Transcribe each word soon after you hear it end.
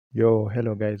Yo,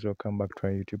 hello guys, welcome back to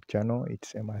our YouTube channel.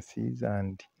 It's MRCs,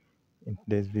 and in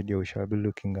today's video we shall be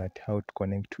looking at how to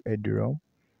connect to Eduroam.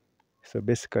 So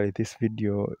basically this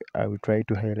video I will try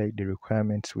to highlight the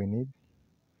requirements we need,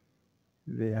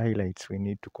 the highlights we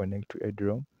need to connect to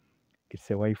Eduroam. It's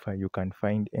a Wi-Fi you can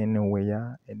find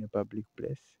anywhere, any public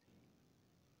place,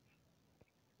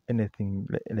 anything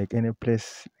like any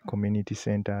place, community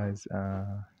centers,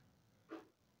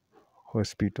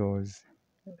 hospitals,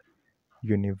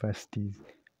 universities.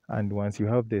 And once you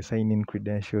have the sign-in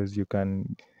credentials, you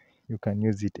can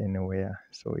use it anywhere.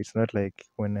 So it's not like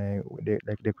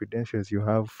like the credentials you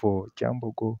have for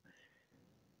Jambogo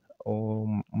or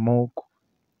MOC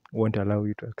won't allow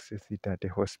you to access it at a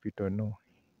hospital. No,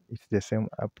 it's the same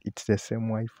app, it's the same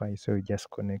Wi-Fi, so you just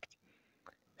connect.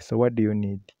 So what do you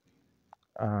need?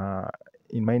 uh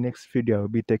in my next video I'll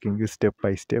be taking you step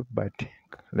by step, but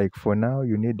like for now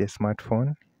you need a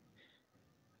smartphone.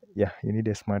 Yeah, you need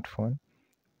a smartphone.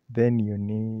 Then you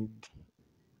need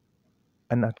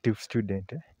an active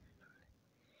student,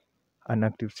 an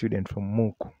active student from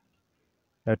MOOC,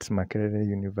 that's Makerere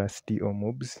University or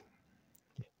MOOBS.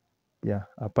 Yeah,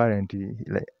 apparently,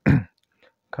 like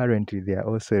currently, they are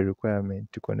also a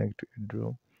requirement to connect to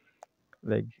Eduroam,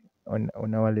 like on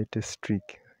our latest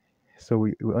streak. So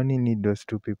we only need those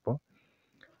two people.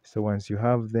 So once you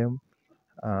have them,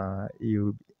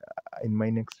 you in my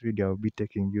next video I'll be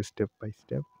taking you step by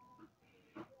step.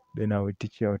 Then I will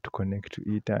teach you how to connect to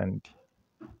it, and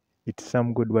it's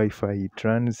some good Wi-Fi. It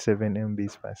runs 7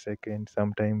 MBs per second,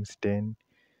 sometimes 10.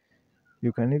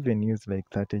 You can even use like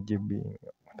 30 GB,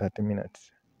 30 minutes,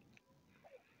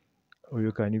 or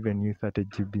you can even use 30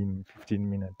 GB in 15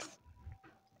 minutes.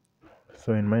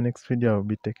 So in my next video, I'll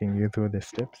be taking you through the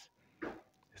steps,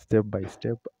 step by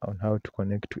step, on how to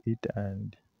connect to it,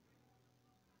 and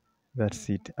that's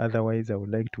it. Otherwise, I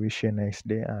would like to wish you a nice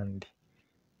day, and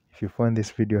if you found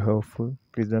this video helpful,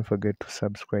 please don't forget to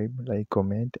subscribe, like,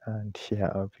 comment, and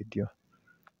share our video.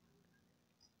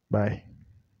 Bye.